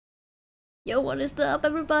Yo, what is up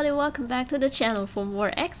everybody? Welcome back to the channel for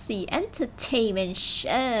more XC Entertainment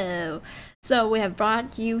Show. So we have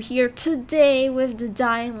brought you here today with the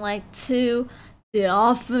Dying Light 2, the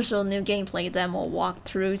official new gameplay demo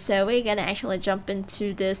walkthrough. So we're gonna actually jump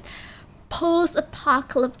into this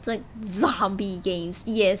post-apocalyptic zombie games.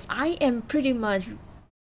 Yes, I am pretty much,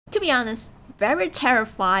 to be honest, very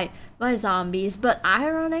terrified by zombies, but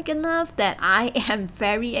ironic enough that I am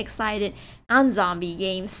very excited on zombie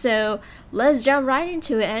games. So let's jump right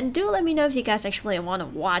into it, and do let me know if you guys actually want to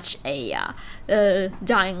watch a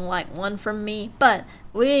Dying Light 1 from me. But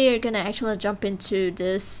we're gonna actually jump into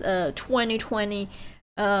this 2020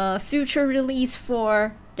 future release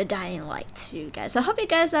for the Dying Light 2, guys. So I hope you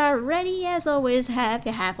guys are ready. As always, have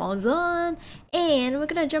your headphones on, and we're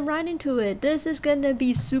gonna jump right into it. This is gonna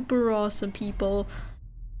be super awesome, people.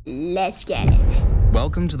 Let's get it.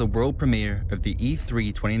 Welcome to the world premiere of the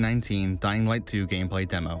E3 2019 Dying Light 2 gameplay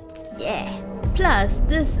demo. Yeah. Plus,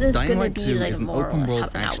 this is Dying gonna Light be 2 like is a an more or open less world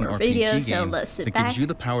half an action hour RPG video, game so let's sit that back. gives you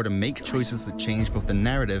the power to make choices that change both the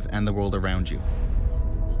narrative and the world around you.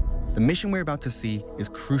 The mission we're about to see is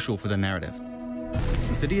crucial for the narrative.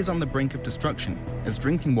 The city is on the brink of destruction, as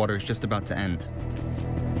drinking water is just about to end.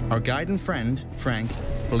 Our guide and friend, Frank,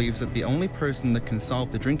 believes that the only person that can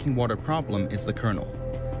solve the drinking water problem is the Colonel,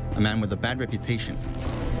 a man with a bad reputation,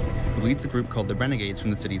 who leads a group called the Renegades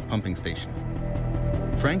from the city's pumping station.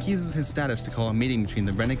 Frank uses his status to call a meeting between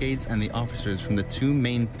the Renegades and the officers from the two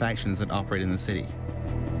main factions that operate in the city.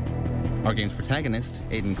 Our game's protagonist,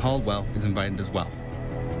 Aiden Caldwell, is invited as well,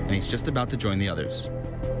 and he's just about to join the others.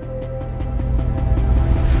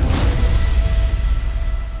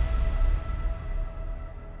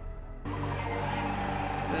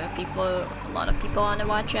 A lot of people on the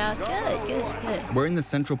watch out. Good. We're in the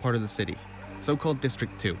central part of the city, so-called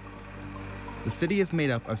District 2. The city is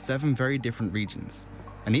made up of 7 very different regions,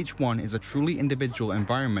 and each one is a truly individual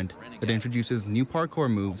environment that introduces new parkour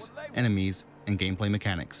moves, enemies, and gameplay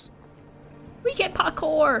mechanics. We get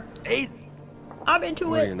parkour. Aiden, I'm into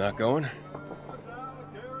where it. you're not going?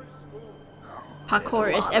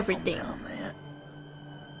 Parkour is everything. Man.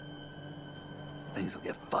 Things will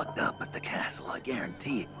get fucked up at the castle, I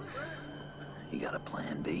guarantee it. You got a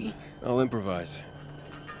plan B? I'll improvise.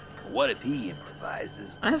 What if he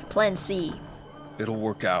improvises? I have plan C. It'll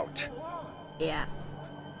work out. Yeah.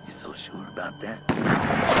 You so sure about that?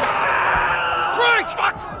 Frank!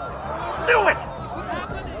 Fuck! Knew it!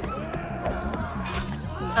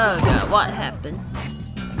 Oh god, what happened?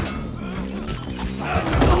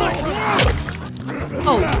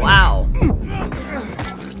 Oh wow.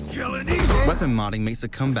 Weapon modding makes a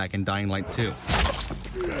comeback in Dying Light 2.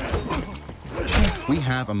 We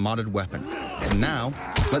have a modded weapon, so now,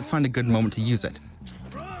 let's find a good moment to use it.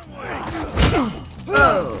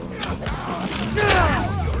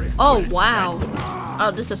 Oh wow.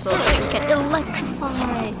 Oh, this is so sick. We can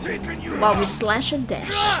electrify while we slash and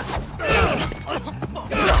dash.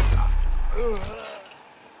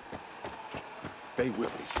 Stay with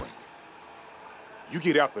me, Frank. You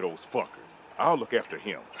get after those fuckers. I'll look after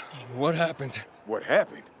him. What happened? What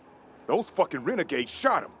happened? Those fucking renegades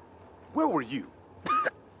shot him. Where were you?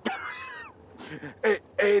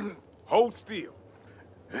 Aiden. Hold still.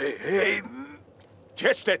 Aiden.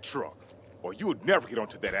 Catch that truck, or you would never get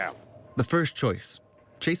onto that alley. The first choice,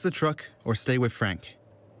 chase the truck or stay with Frank.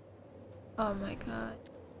 Oh my god.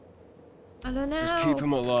 I don't know. Just keep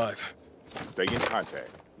him alive. Stay in contact.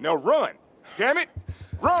 Now run! Damn it!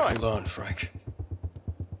 Run! Hold on, Frank.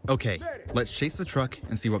 Okay, let's chase the truck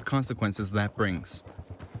and see what consequences that brings.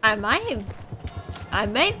 I may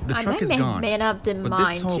The truck is have gone, made up the but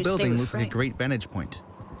mind this tall to stay building with looks like a Frank. great vantage point.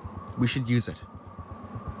 We should use it.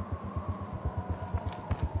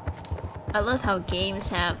 I love how games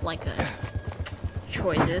have like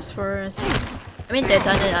choices for us. I mean, they've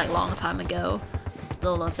done it like a long time ago.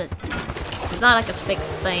 Still love it. It's not like a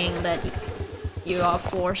fixed thing that you are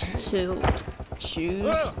forced to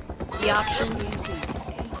choose the option.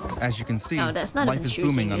 As you can see, No, that's not life even is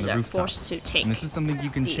choosing. booming on You the are rooftop. forced to take. And this is something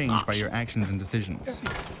you can the change by your option. actions and decisions.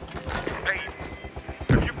 Hey,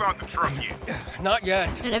 have you found the truck yet? Not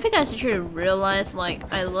yet. And if you guys actually realize, like,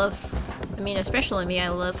 I mean, especially me, I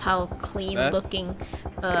love how clean looking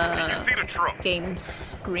See the truck. game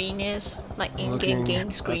screen is. Like, in-game Looking,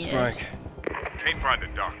 game screen that's is. Frank. Can't find the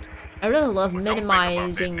doctor. I really love Well, don't think about that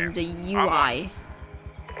minimizing now. the UI.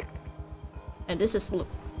 And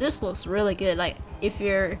this looks really good. Like, if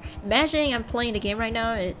you're imagining I'm playing the game right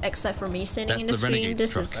now, except for me sitting That's in the the screen, Renegade's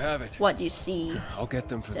this truck. is I have it. what you see. I'll get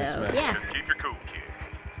them for this So, match. yeah, Just keep your cool, kid.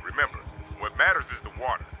 Remember, what matters is the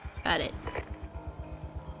water. got it.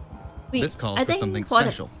 Wait, This calls I for think something what-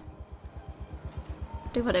 special.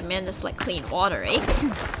 I think what I meant is like clean water, eh?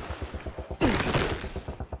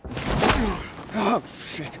 Oh,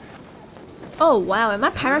 shit. Oh wow, am I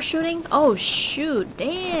parachuting? Oh shoot,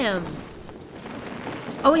 damn.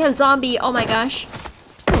 Oh, we have zombie, oh my gosh.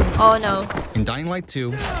 Oh no. In Dying Light 2,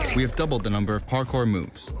 we have doubled the number of parkour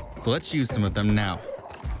moves, so let's use some of them now.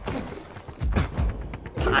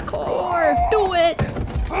 Parkour, do it!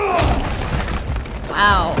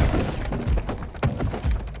 Wow.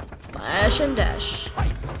 Slash and dash.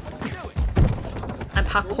 I'm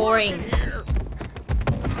parkouring.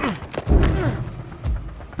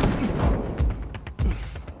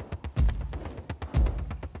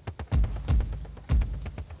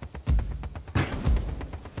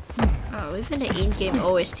 Oh, even the in-game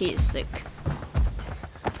OST is sick.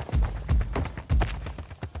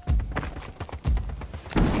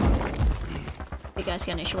 You guys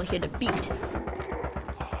can actually hear the beat.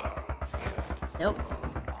 Nope.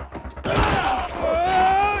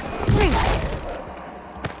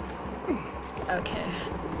 Okay.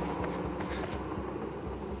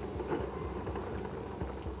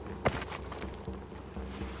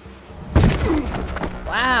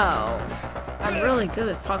 Wow. I'm really good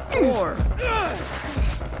with parkour.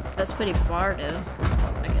 That's pretty far though.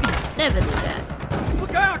 I can never do that.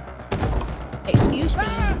 Look out! Excuse me.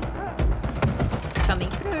 Coming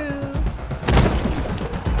through.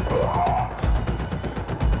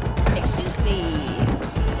 Excuse me.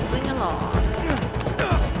 Moving along.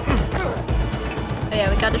 Oh yeah,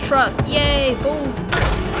 we got the truck. Yay! Boom!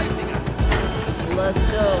 Let's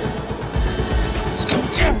go.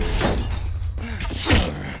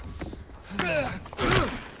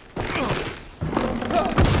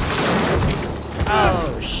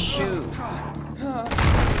 Oh shoot.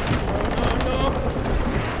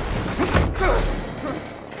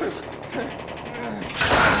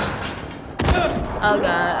 Oh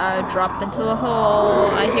god, I dropped into a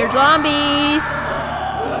hole. I hear zombies!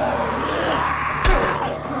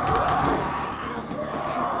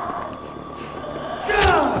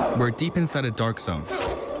 We're deep inside a dark zone.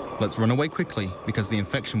 Let's run away quickly because the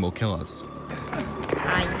infection will kill us.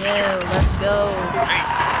 I know, let's go.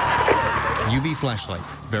 UV flashlight,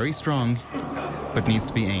 very strong, but needs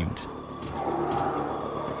to be aimed.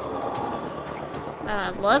 I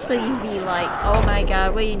love the UV light. Oh my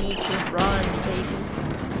god, where you need to run, baby.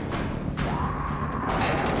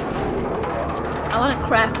 I want to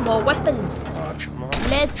craft more weapons. Oh, come on.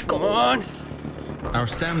 Let's go. Come on. Our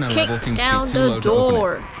stamina level Kick seems down to be too low the to open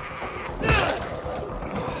door.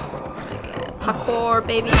 Okay. Parkour,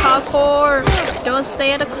 baby, parkour. Don't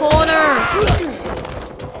stay at the corner.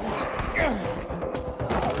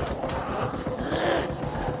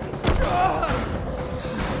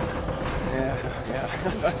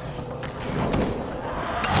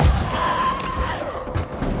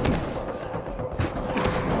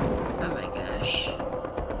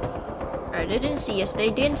 They didn't see us. They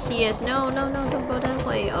didn't see us. No, no, no, don't go that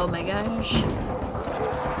way. Oh my gosh.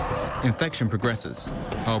 Infection progresses.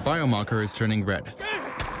 Our biomarker is turning red.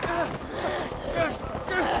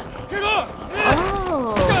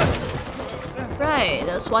 Oh. Right,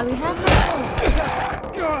 that's why we have that.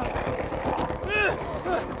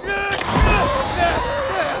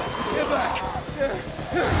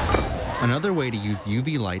 Another way to use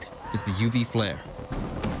UV light is the UV flare.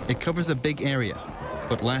 It covers a big area,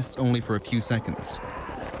 but lasts only for a few seconds.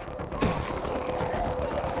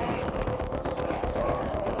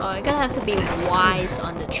 Oh, I gotta have to be wise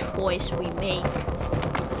on the choice we make.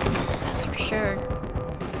 That's for sure.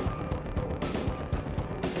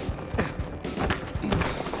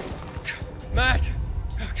 Matt!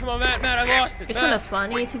 Come on, Matt, I lost it. It's kind of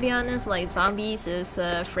funny, to be honest. Like, zombies is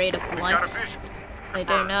afraid of lights. Like,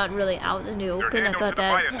 they're not really out in the open. I thought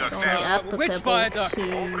that's only applicable to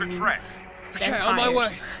vampires. On my way.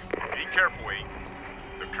 Be careful, Aiden.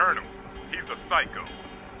 The Colonel, he's a psycho.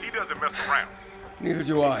 He doesn't mess around. Neither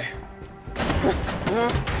do I.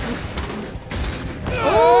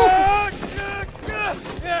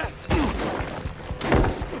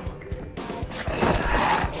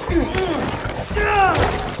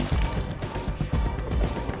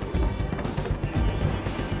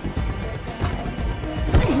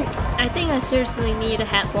 I think I seriously need a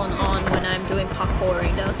headphone on when I'm doing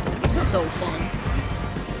parkouring. That was gonna be so fun.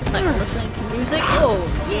 Like listening to music. Oh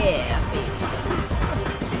yeah, baby.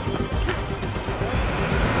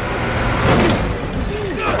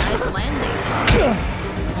 Nice landing.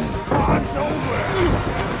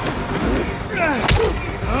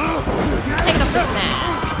 Take off this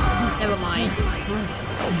mask. Never mind.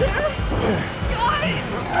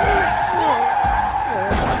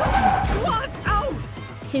 What? Ow!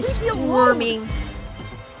 He's squirming.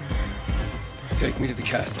 Take me to the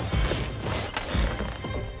castle.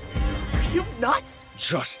 Are you nuts?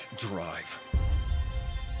 Just drive.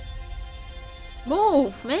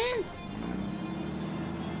 Move, man.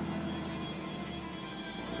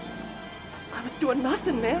 I was doing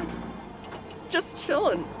nothing, man. Just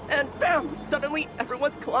chilling. And bam, suddenly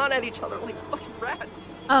everyone's clawing at each other like fucking rats.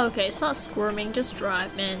 Oh, okay, it's not squirming, just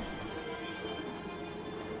drive, man.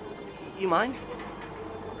 You mind?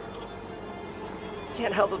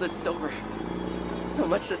 Can't handle this sober. So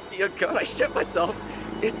much to see a gun, I shit myself.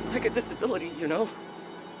 It's like a disability, you know?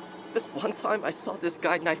 This one time I saw this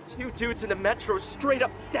guy knife 2 dudes in the metro, straight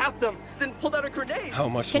up stab them, then pulled out a grenade. How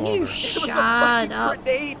much Can longer? you It was a shut fucking up?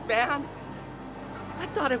 grenade, man. I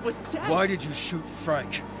thought it was dead. Why did you shoot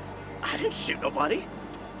Frank? I didn't shoot nobody.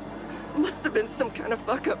 Must have been some kind of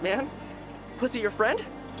fuck up, man. Was he your friend?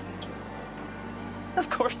 Of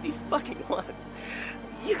course he fucking was.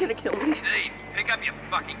 You gonna kill me? Steve, pick up your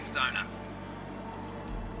fucking stoner.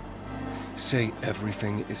 Say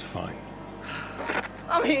everything is fine.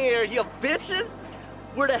 I'm here, you bitches.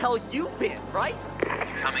 Where the hell you been, right?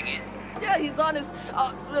 Coming in. Yeah, he's on his.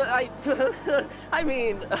 I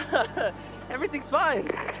mean, everything's fine.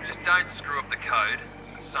 Just don't screw up the code,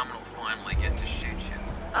 and someone will finally get to shoot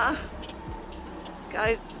you.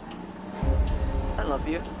 Guys, I love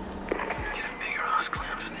you. Get a bigger ass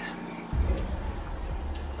clown for this.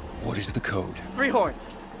 What is the code? 3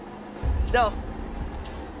 horns. No.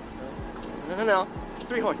 No.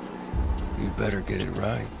 3 horns. You better get it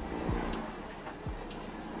right.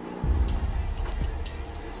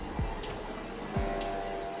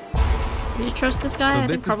 Do you trust this guy? So I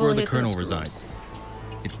this think is where probably the his Colonel nose resides. screws.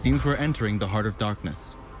 It seems we're entering the heart of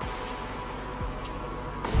darkness.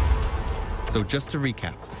 So just to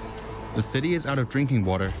recap, the city is out of drinking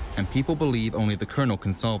water, and people believe only the Colonel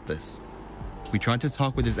can solve this. We tried to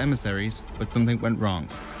talk with his emissaries, but something went wrong.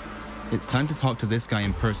 It's time to talk to this guy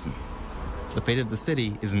in person. The fate of the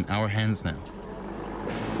city is in our hands now.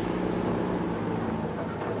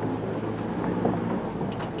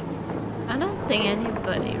 I don't think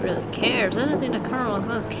anybody really cares. I don't think the Colonel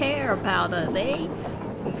does care about us, eh?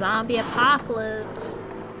 Zombie apocalypse.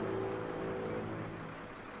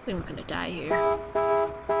 I think we're gonna die here.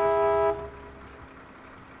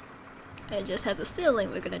 I just have a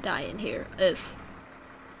feeling we're gonna die in here if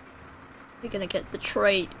we're gonna get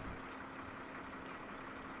betrayed.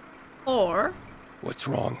 Or What's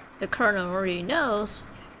wrong? the Colonel already knows.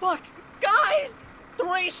 Fuck, guys!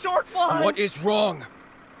 3 short ones. What is wrong?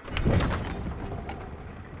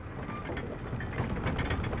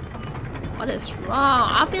 What is wrong?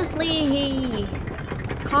 Obviously he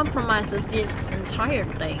compromises this entire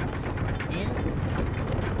thing. Man.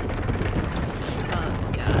 Oh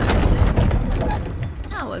god.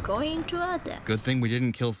 Now we're going to our depths. Good thing we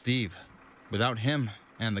didn't kill Steve. Without him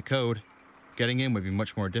and the code, getting in would be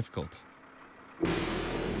much more difficult.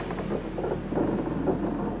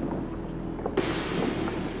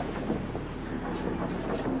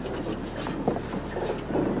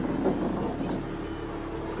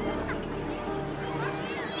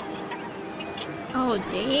 Oh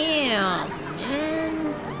damn,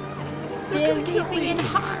 man. They're living in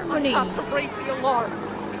harmony. I have to raise the alarm.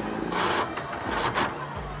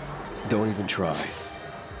 Don't even try,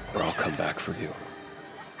 or I'll come back for you.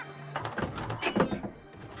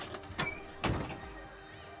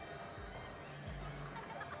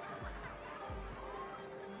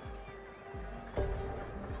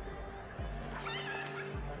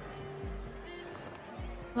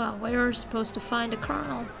 Well, we're supposed to find the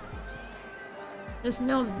Colonel. There's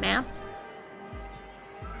no map.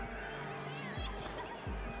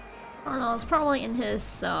 Colonel's probably in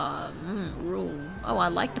his room. Oh, I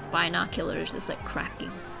like the binoculars. It's like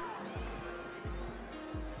cracking.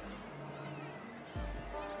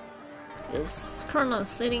 Is Colonel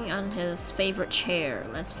sitting on his favorite chair?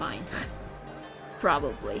 Let's find.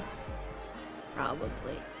 Probably.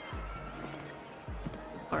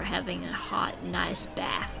 Or having a hot, nice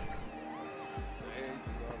bath.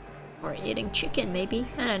 Or eating chicken, maybe.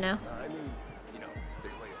 I don't know. I mean, you know, they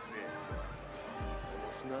play a bit, but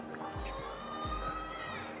almost nothing.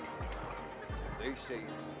 They say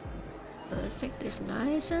it's Let's take this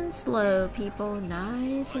nice and slow, people.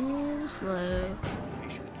 Nice and slow.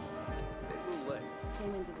 patience. They will let.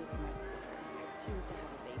 Came into this with my sister. She was to have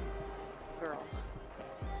a baby. Girl.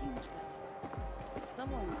 Huge belly.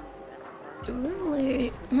 Someone wanted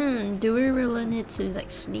to Do we really need to like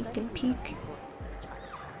sneak and peek?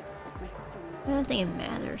 My sister I don't think it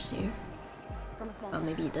matters here. from a small Oh,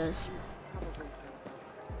 maybe it does. probably.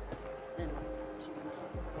 Then she's in the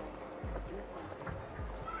hospital.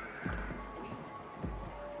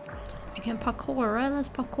 I can parkour, right? Let's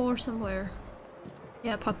parkour somewhere.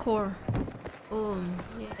 Yeah, parkour. Boom.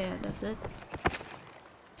 Yeah, that's it.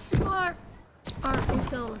 Smart. Smart. Let's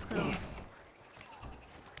go. Let's go.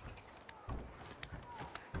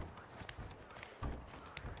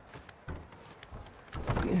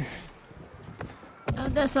 Oh,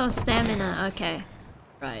 that's our stamina. Okay.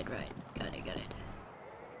 Right. Got it.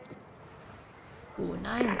 Ooh,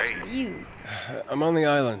 nice view. I'm on the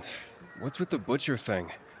island. What's with the butcher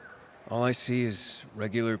thing? All I see is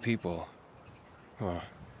regular people. Huh.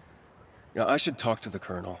 Yeah, I should talk to the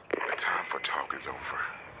colonel. The time for talk is over.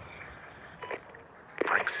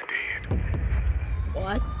 Frank's dead.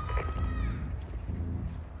 What?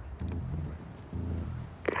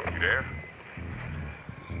 You there?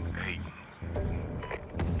 Hey.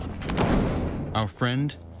 Our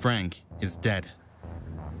friend, Frank, is dead.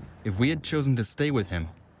 If we had chosen to stay with him,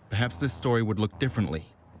 perhaps this story would look differently.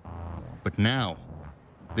 But now,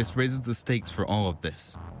 this raises the stakes for all of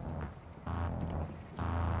this.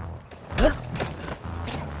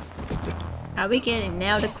 Are we getting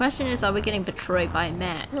now? The question is, are we getting betrayed by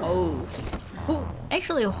Matt? Oh, who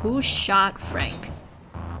shot Frank?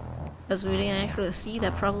 Because we didn't actually see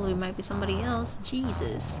that. Probably might be somebody else.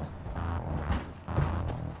 Jesus.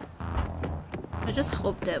 I just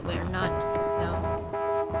hope that we're not. No.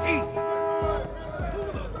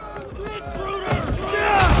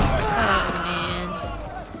 Oh man.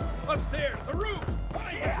 Upstairs, the roof!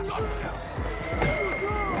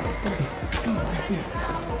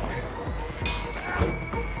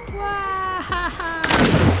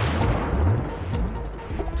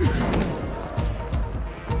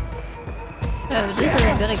 Oh, this is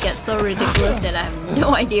gonna get so ridiculous that I have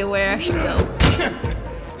no idea where I should go.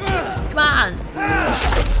 Come on!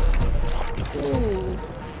 Ooh.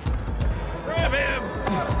 Grab him!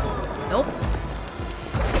 Nope.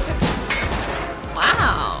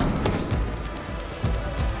 Wow!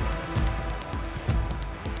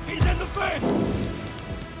 He's in the bed!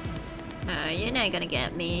 You're not gonna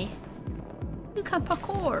get me. You can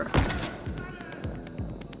parkour.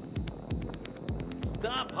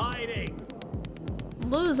 Stop hiding!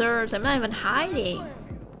 Losers, I'm not even hiding.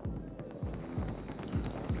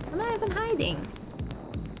 I'm not even hiding.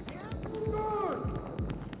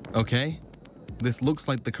 Okay, this looks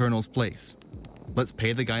like the colonel's place. Let's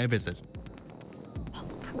pay the guy a visit.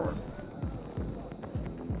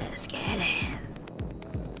 Let's get him.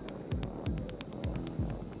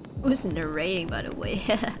 Who's narrating, by the way?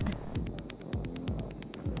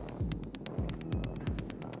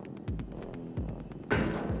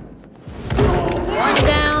 One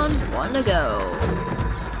down, one to go.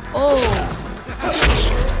 Oh!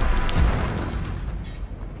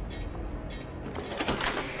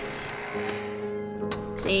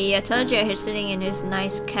 See, I told you he's sitting in his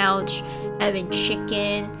nice couch, having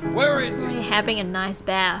chicken. Where is he? Having a nice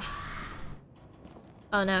bath.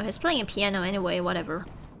 Oh no, he's playing a piano anyway, whatever.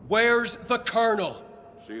 Where's the colonel?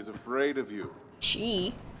 She's afraid of you.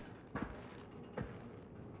 She?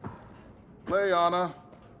 Play, Anna.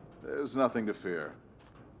 There's nothing to fear.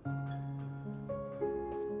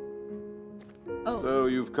 Oh. So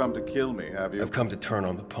you've come to kill me, have you? I've come to turn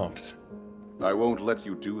on the pumps. I won't let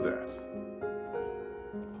you do that.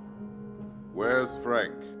 Where's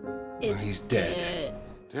Frank? He's dead.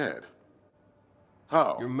 Dead?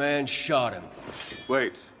 How? Your man shot him.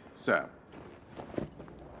 Wait, Sam.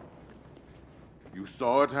 You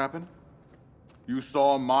saw it happen? You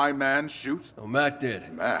saw my man shoot? Oh, Matt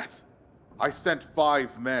did. Matt? I sent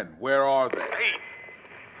 5 men. Where are they? Hey!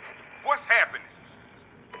 What's happening?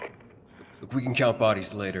 Look, we can count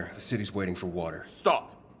bodies later. The city's waiting for water.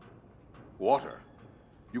 Stop! Water?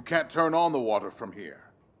 You can't turn on the water from here.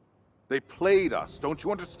 They played us, don't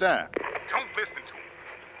you understand? Don't listen to him.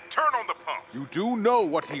 Turn on the pump. You do know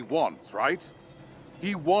what he wants, right?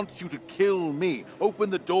 He wants you to kill me, open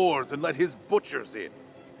the doors and let his butchers in.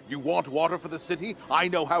 You want water for the city? I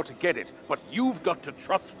know how to get it, but you've got to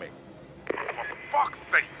trust me. For fuck's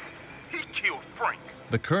sake, he killed Frank.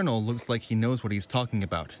 The colonel looks like he knows what he's talking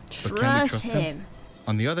about. But can we Trust trust him.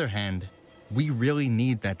 On the other hand, we really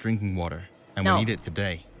need that drinking water, and No. we need it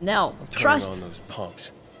today. No, Turn trust. on those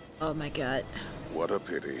pumps. Oh my god. What a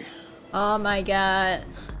pity. Oh my god.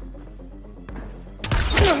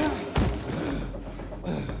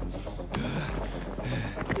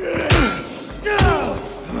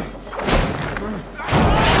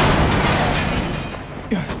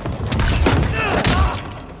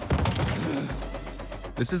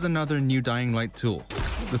 This is another new Dying Light tool,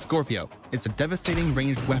 the Scorpio. It's a devastating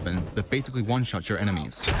ranged weapon that basically one-shots your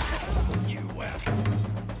enemies. You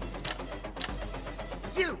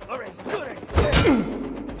are as good as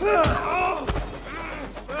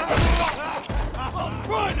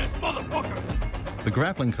Try this motherfucker! The The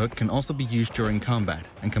grappling hook can also be used during combat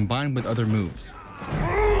and combined with other moves.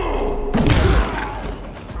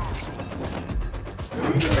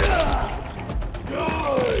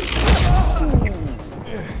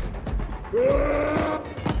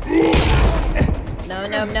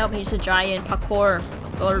 No, he's a giant. Parkour.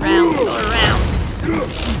 Go around, go around.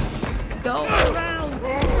 Go around.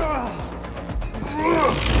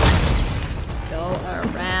 Go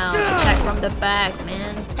around. Attack from the back,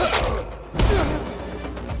 man.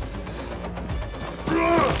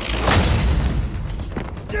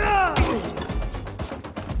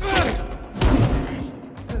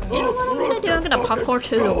 You know what I'm gonna do? I'm gonna parkour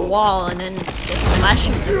to the wall and then just slash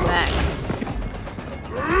him in the back.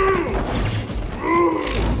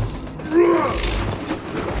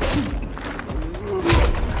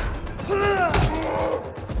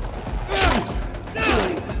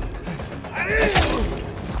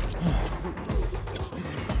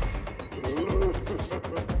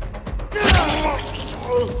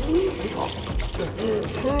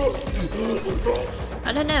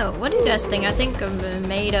 I don't know. What do you guys think? I think I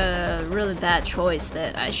made a really bad choice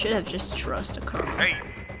that I should have just trusted the Colonel. Hey,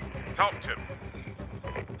 talk to me.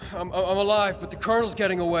 I'm alive, but the Colonel's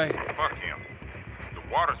getting away. Fuck him. The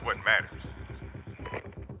water's what matters.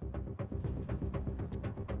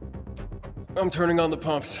 I'm turning on the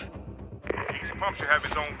pumps. Each pump should have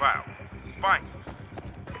its own valve. Find it.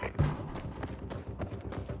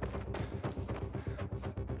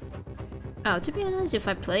 Oh, to be honest, if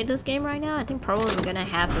I play this game right now, I think probably I'm gonna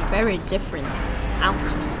have a very different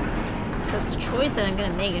outcome. Because the choice that I'm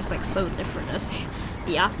gonna make is like so different. It's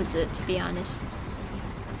the opposite, to be honest.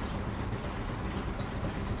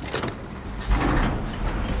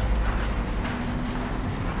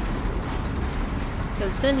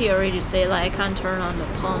 Because then he already say like I can't turn on the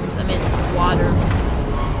pumps. I mean water.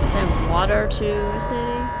 Send water to the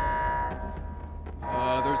city.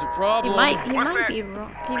 There's a problem. He might be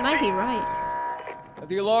wrong. He might be right.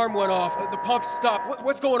 The alarm went off. The pumps stopped.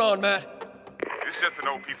 What's going on, Matt? It's just an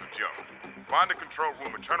old piece of junk. Find the control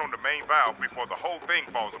room and turn on the main valve before the whole thing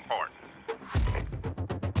falls apart.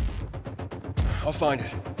 I'll find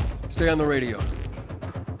it. Stay on the radio.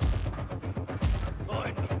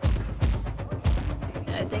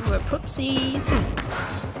 I think we're poopsies.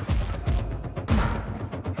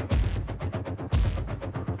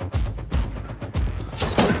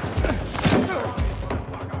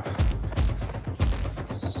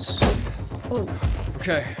 Oh.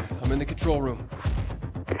 Okay, I'm in the control room.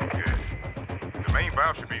 Good. The main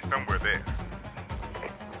valve should be somewhere there.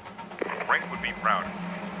 Frank would be proud of you.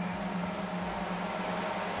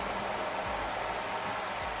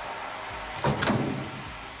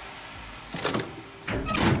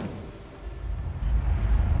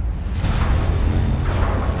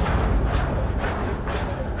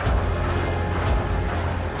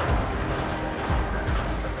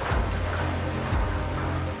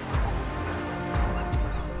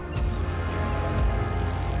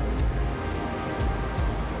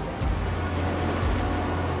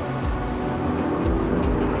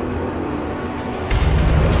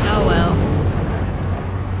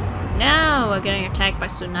 Getting attacked by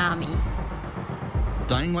tsunami.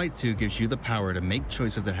 Dying Light 2 gives you the power to make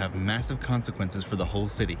choices that have massive consequences for the whole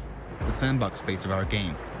city, the sandbox space of our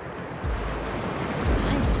game.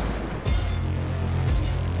 Nice.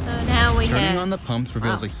 So now we Turning on the pumps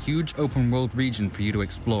reveals a huge open world region for you to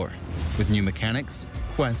explore, with new mechanics,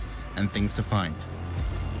 quests, and things to find.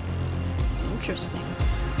 Interesting.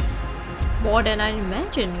 More than I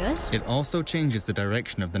imagined, yes? It also changes the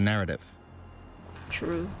direction of the narrative.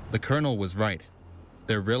 True. The Colonel was right.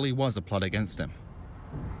 There really was a plot against him.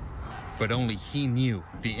 But only he knew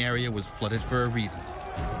the area was flooded for a reason.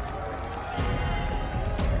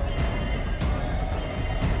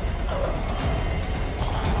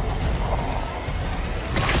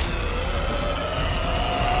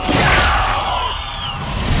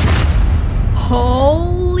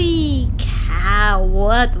 Holy cow,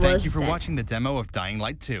 what was that? Thank you for watching the demo of Dying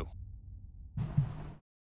Light 2.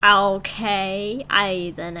 Okay,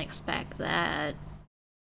 I didn't expect that.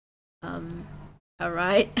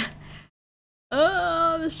 Alright.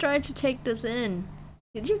 Oh, I was trying to take this in.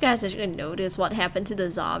 Did you guys actually notice what happened to the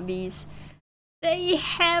zombies? They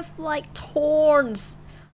have like thorns.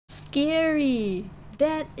 Scary.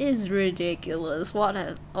 That is ridiculous. What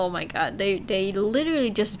a, oh my god. They literally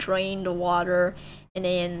just drain the water, and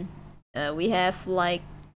then we have like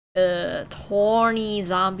thorny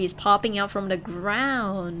zombies popping out from the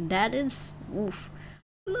ground. That is, oof.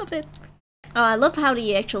 Love it. I love how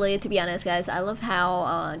to be honest guys, I love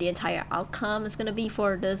how the entire outcome is gonna be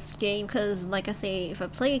for this game, because like I say, if I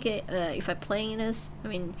play this, I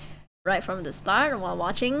mean, right from the start while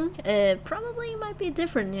watching, probably might be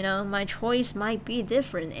different, you know, my choice might be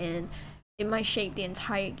different, and it might shape the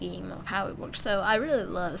entire game of how it works. So I really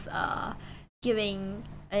love giving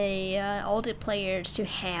all the players to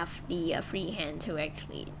have the free hand to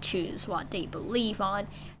actually choose what they believe on,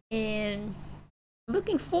 and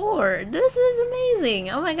looking forward. This is amazing.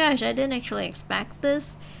 Oh my gosh, I didn't actually expect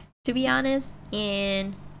this, to be honest,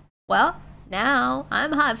 and well, now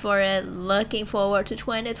I'm hyped for it. Looking forward to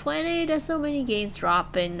 2020. There's so many games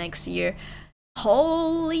dropping next year.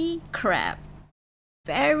 Holy crap.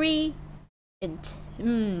 Very, very,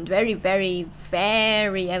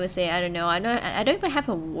 I would say, I don't know. I don't even have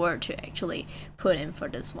a word to actually put in for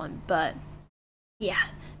this one, but yeah,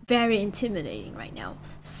 very intimidating right now.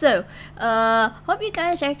 So, hope you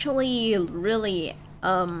guys actually really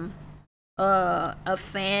a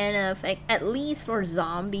fan of, at least for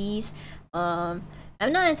zombies. I'm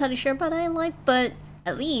not entirely sure, but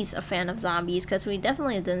at least a fan of zombies, because we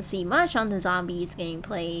definitely didn't see much on the zombies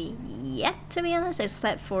gameplay yet, to be honest,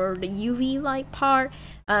 except for the UV light part.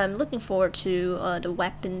 I'm looking forward to the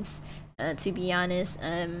weapons, to be honest,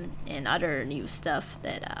 and other new stuff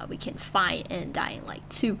that we can find in Dying Light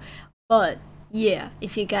 2. But yeah,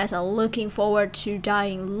 if you guys are looking forward to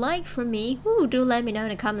Dying Light from me, do let me know in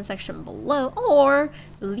the comment section below, or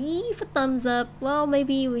leave a thumbs up. Well,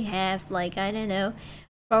 maybe we have, like, I don't know,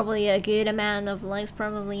 probably a good amount of likes,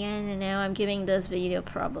 probably, I don't know, I'm giving this video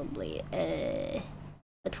probably a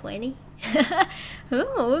 20.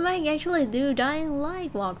 We might actually do Dying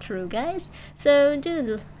Light walkthrough, guys. So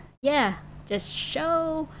dude, yeah, just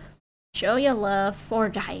show your love for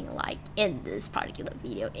Dying Light in this particular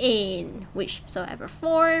video, in whichsoever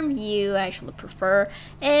form you actually prefer,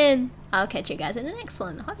 and I'll catch you guys in the next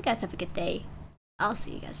one. Hope you guys have a good day. I'll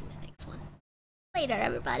see you guys in the next one. Later,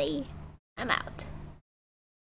 everybody. I'm out.